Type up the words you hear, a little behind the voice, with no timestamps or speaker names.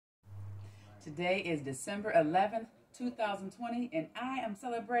Today is December 11th, 2020, and I am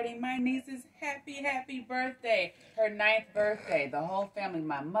celebrating my niece's happy birthday, her 9th birthday. The whole family,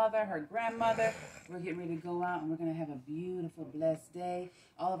 my mother, her grandmother, we're getting ready to go out and we're going to have a beautiful, blessed day.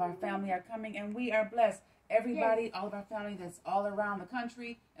 All of our family are coming and we are blessed. Everybody, all of our family that's all around the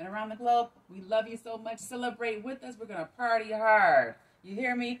country and around the globe, we love you so much. Celebrate with us. We're going to party hard. You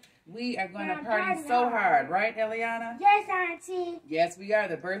hear me? We are going to party so hard. Right, Eliana? Yes, Auntie. Yes, we are.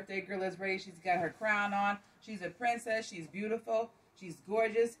 The birthday girl is ready. She's got her crown on. She's a princess. She's beautiful. She's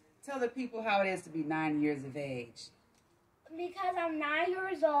gorgeous. Tell the people how it is to be 9 years of age. Because I'm 9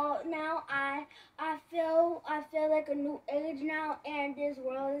 years old now, I feel like a new age now, and this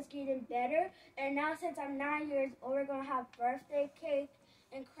world is getting better. And now, since I'm 9 years old, we're gonna have birthday cake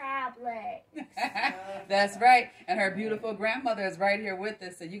and crab legs. That's right. And her beautiful grandmother is right here with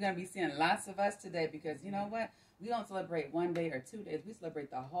us. So you're going to be seeing lots of us today because you know what? We don't celebrate 1 day or 2 days. We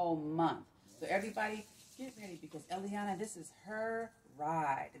celebrate the whole month. So everybody get ready because Eliana, this is her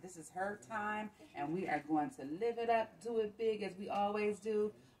ride. This is her time. And we are going to live it up, do it big as we always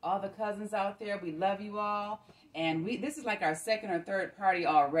do. All the cousins out there, we love you all. And this is like our second or third party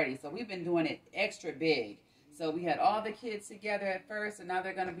already. So we've been doing it extra big. So we had all the kids together at first, and now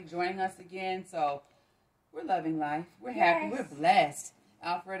they're going to be joining us again. So we're loving life. We're happy. We're blessed.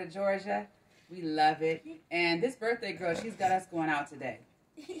 Alpharetta, Georgia, we love it. And this birthday girl, she's got us going out today.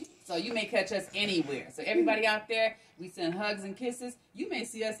 So you may catch us anywhere. So everybody out there, we send hugs and kisses. You may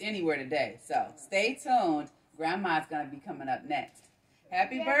see us anywhere today. So stay tuned. Grandma's going to be coming up next.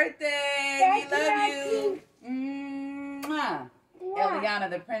 Happy birthday. We love you. Mwah. Eliana,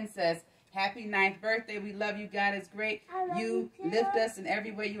 the princess. Happy 9th birthday. We love you. God is great. You lift us in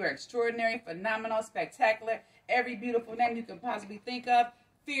every way. You are extraordinary, phenomenal, spectacular. Every beautiful name you can possibly think of.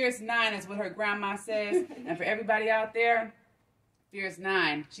 Fierce 9 is what her grandma says. And for everybody out there, Fierce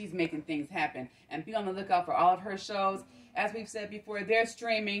 9, she's making things happen. And be on the lookout for all of her shows. As we've said before, they're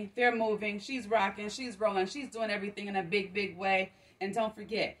streaming, they're moving, she's rocking, she's rolling, she's doing everything in a big way. And don't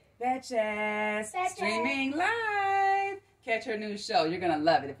forget, Betches, streaming live. Catch her new show. You're going to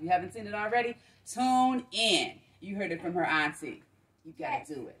love it. If you haven't seen it already, tune in. You heard it from her auntie. You got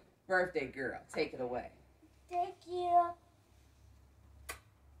to do it. Birthday girl, take it away. Thank you.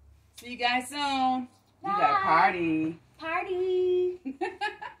 See you guys soon. Bye. You got a party. Party.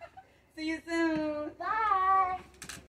 See you soon. Bye.